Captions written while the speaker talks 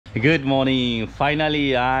Good morning.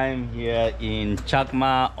 Finally, I'm here in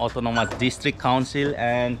Chakma Autonomous District Council,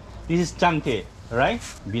 and this is Changke, right?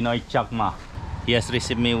 Binoy Chakma. He has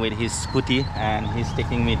received me with his scooty, and he's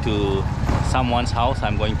taking me to someone's house.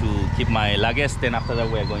 I'm going to keep my luggage. Then after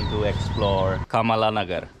that, we're going to explore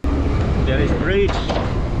Kamalanagar. There is bridge.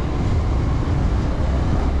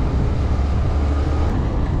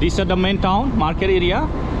 This is the main town, market area.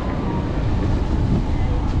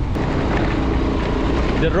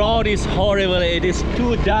 The road is horrible, it is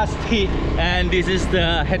too dusty, and this is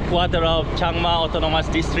the headquarters of Chakma Autonomous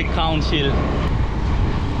District Council.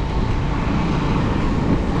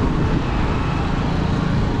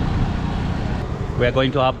 We are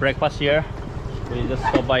going to have breakfast here. We just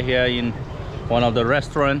stop by here in one of the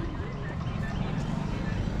restaurants.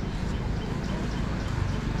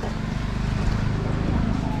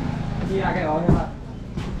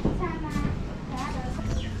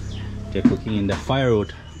 They're cooking in the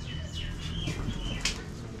firewood.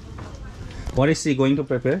 What is he going to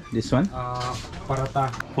prepare? This one?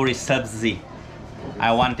 Paratha. Puri sabzi.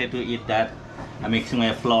 I wanted to eat that. I'm mixing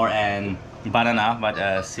my flour and banana,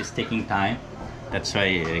 but she's taking time. That's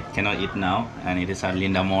why I cannot eat now, and it is early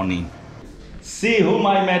in the morning. See whom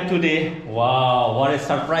I met today. Wow, what a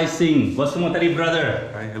surprising Basumatary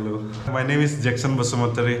brother. Hi, hello. My name is Jackson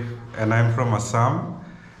Basumatary, and I'm from Assam.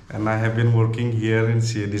 And I have been working here in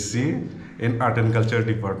CADC in Art and Culture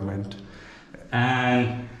Department.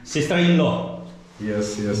 And sister-in-law.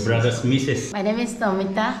 Yes. Brothers, Mrs. My name is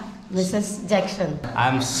Tomita, Mrs. Jackson.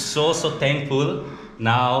 I'm so thankful.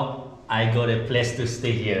 Now I got a place to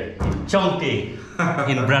stay here in Chongte,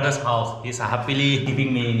 in brother's house. He's happily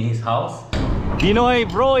keeping me in his house. You know, a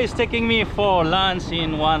bro is taking me for lunch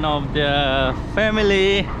in one of the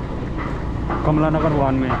family. Kamalanagar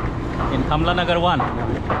 1 में. In Kamalanagar 1.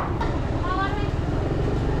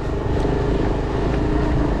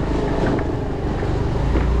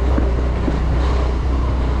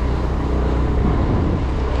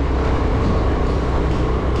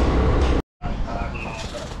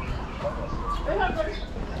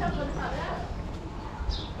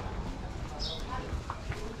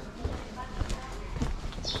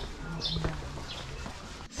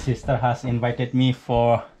 Sister has invited me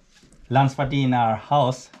for lunch party in our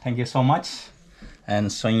house. Thank you so much.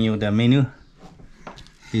 And showing you the menu.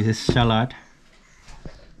 This is salad.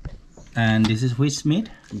 And this is which meat?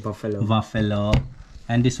 Buffalo.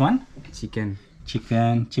 And this one? Chicken.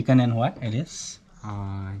 Chicken and what it is?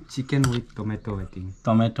 Chicken with tomato, I think.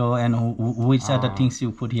 Tomato. And which are the things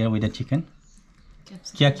you put here with the chicken?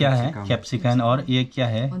 क्या है? Capsicum. और ये क्या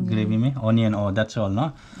है? Gravy में? Onion. Oh, that's all,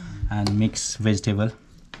 no? And mixed vegetable.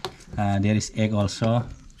 There is egg also.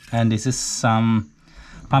 And this is some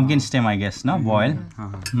pumpkin stem, I guess, no? Boil.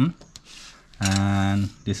 And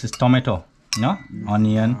this is tomato, no?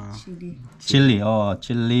 Onion. Chili. Oh,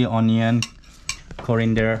 chili, onion,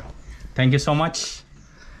 coriander. Thank you so much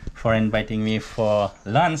for inviting me for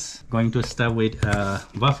lunch. Going to start with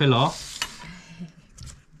buffalo.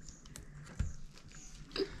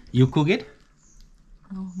 You cook it?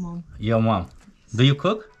 No, Mom. Your mom. Do you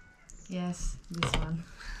cook? Yes, this one.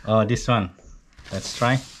 Oh, this one. Let's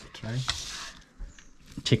try.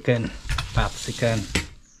 Chicken, capsicum.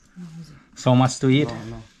 So much to eat.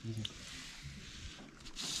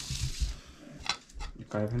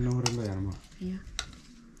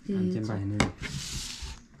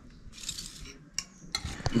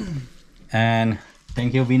 And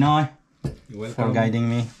thank you, Binoy, for guiding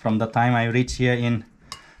me from the time I reached here in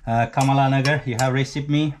Kamalanagar. You have received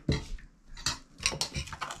me.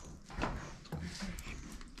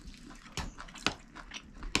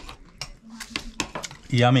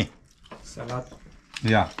 Yummy. Salad.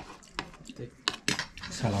 Yeah.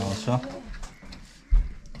 Salad also.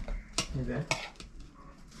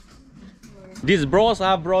 These bros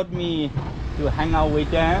have brought me to hang out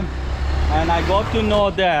with them, and I got to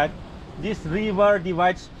know that this river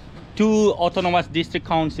divides two autonomous district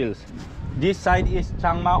councils. This side is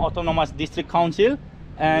Chakma Autonomous District Council,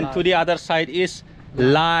 and to the other side is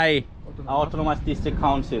Lai Autonomous District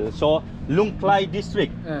Council. So Lungklai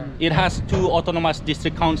district, it has two autonomous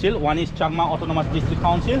district council. One is Chakma Autonomous District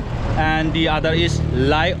Council, and the other is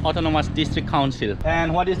Lai Autonomous District Council.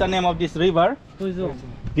 And what is the name of this river?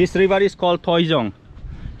 This river is called Toizong.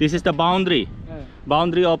 This is the boundary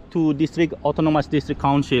of two district autonomous district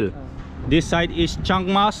council. This side is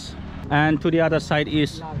Chakmas, and to the other side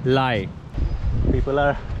is Lai. People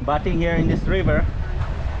are bathing here in this river.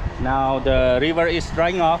 Now the river is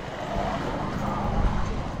drying up.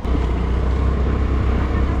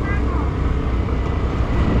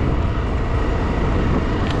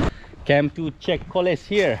 Came to check college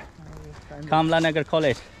here, Kamalanagar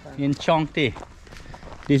College. in Chongte.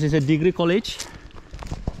 This is a degree college.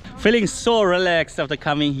 Feeling so relaxed after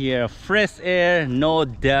coming here. Fresh air, no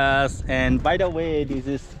dust. And by the way, this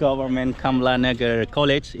is government Kamalanagar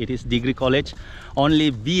College. It is degree college.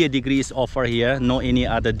 Only BA degree is offered here, no any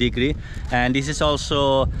other degree. And this is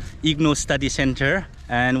also IGNOU Study Center.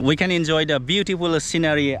 And we can enjoy the beautiful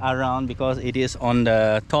scenery around because it is on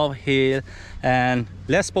the top hill and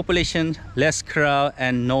less population, less crowd,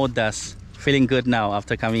 and no dust. Feeling good now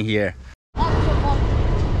after coming here.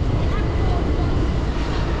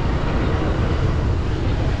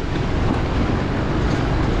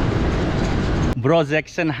 Bro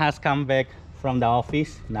Jackson has come back from the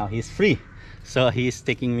office. Now he's free. So he's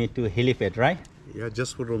taking me to helipad, right? Yeah,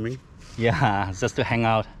 just for roaming. Yeah, just to hang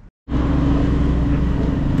out.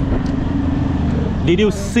 Did you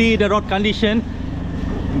see the road condition?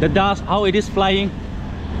 The dust, how it is flying?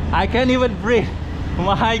 I can't even breathe.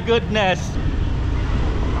 My goodness.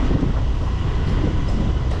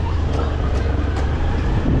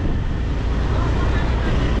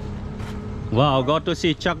 Wow, got to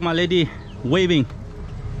see Chakma lady waving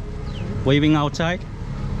outside.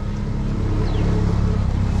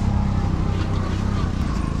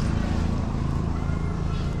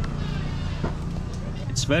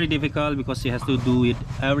 It's very difficult because she has to do it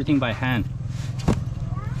everything by hand.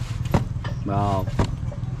 Wow.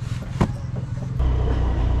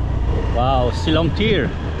 Wow, Silong Tir.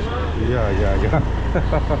 Yeah.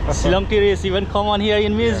 Silong Tir is even common here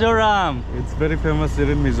in Mizoram. It's very famous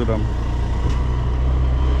here in Mizoram.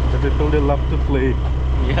 The people, they love to play.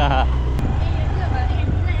 Yeah.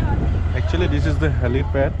 Actually, this is the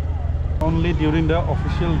helipad. Only during the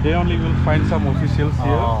official day only you will find some officials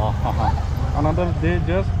here. Oh, Another day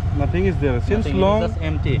just nothing is there. Since nothing, long, it's just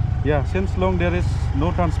empty. yeah, since long there is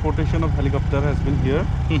no transportation of helicopter has been here.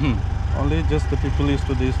 Only just the people used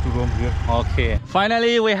to roam here. Okay.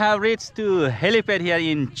 Finally, we have reached to helipad here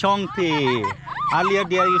in Chongte. Earlier,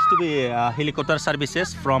 there used to be helicopter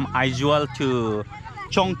services from Aizawl to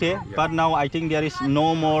Chongte, but now I think there is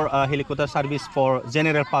no more helicopter service for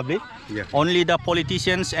general public. Yeah. Only the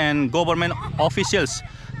politicians and government officials,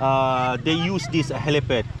 they use this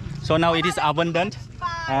helipad. So now it is abundant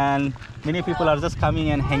and many people are just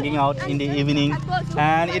coming and hanging out in the evening.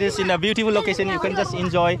 And it is in a beautiful location. You can just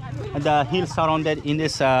enjoy the hills surrounded in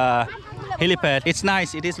this helipad. It's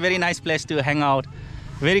nice. It is very nice place to hang out.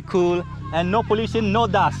 Very cool and no pollution, no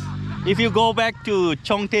dust. If you go back to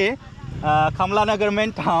Chongte, Kamalanagar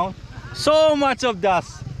main town, so much of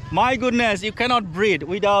dust. My goodness, you cannot breathe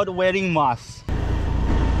without wearing mask.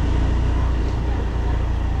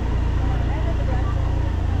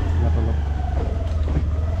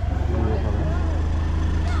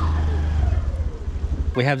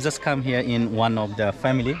 We have just come here in one of the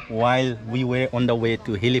family while we were on the way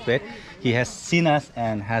to helipad. He has seen us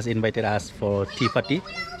and has invited us for tea party.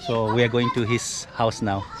 So we are going to his house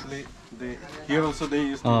now. Actually, here also they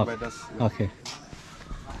used to invite us. Okay.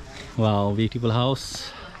 Wow, beautiful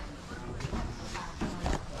house.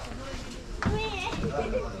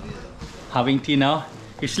 Having tea now.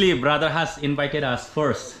 Usually brother has invited us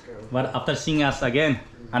first, but after seeing us again,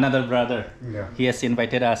 another brother, he has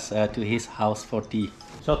invited us to his house for tea.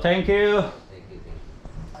 So thank you.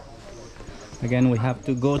 Again, we have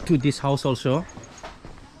to go to this house also.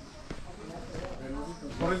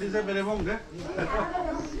 Wow.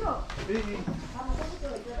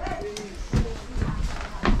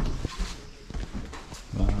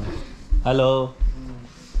 Hello.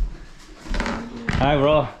 Hi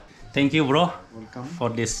bro. Thank you bro. Welcome.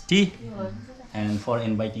 For this tea and for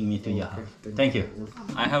inviting me to your house. Thank you.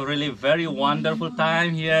 I have really very wonderful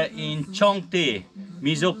time here in Chongte.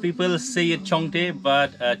 Mizo people say it Chongte,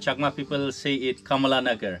 but Chakma people say it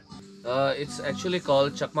Kamalanagar. It's actually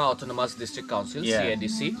called Chakma Autonomous District Council,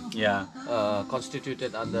 CADC,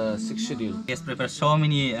 constituted under 6th schedule. Yes, prepare so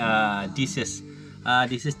many dishes.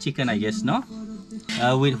 This is chicken, I guess, no?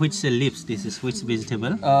 With which leaves? This is which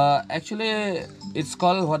vegetable? Actually, it's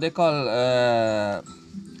called what they call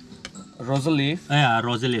rosal leaf. Yeah,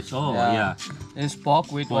 rosal leaves. Oh, yeah. There's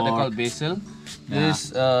pork with what they call basil.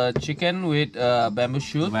 There's chicken with bamboo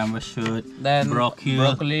shoot. Bamboo shoot. Then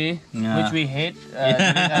broccoli, which we hate.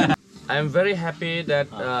 I'm very happy that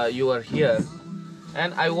you are here,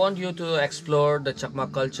 and I want you to explore the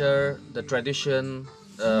Chakma culture, the tradition,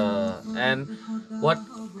 and what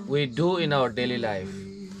we do in our daily life.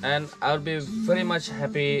 And I'll be very much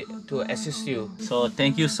happy to assist you. So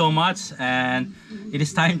thank you so much, and it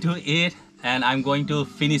is time to eat, and I'm going to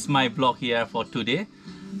finish my vlog here for today.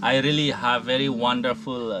 I really have very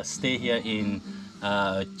wonderful stay here in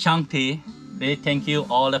Chongte. Really thank you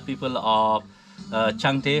all the people of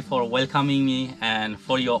Changte for welcoming me and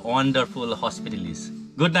for your wonderful hospitality.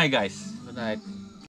 Good night, guys. Good night.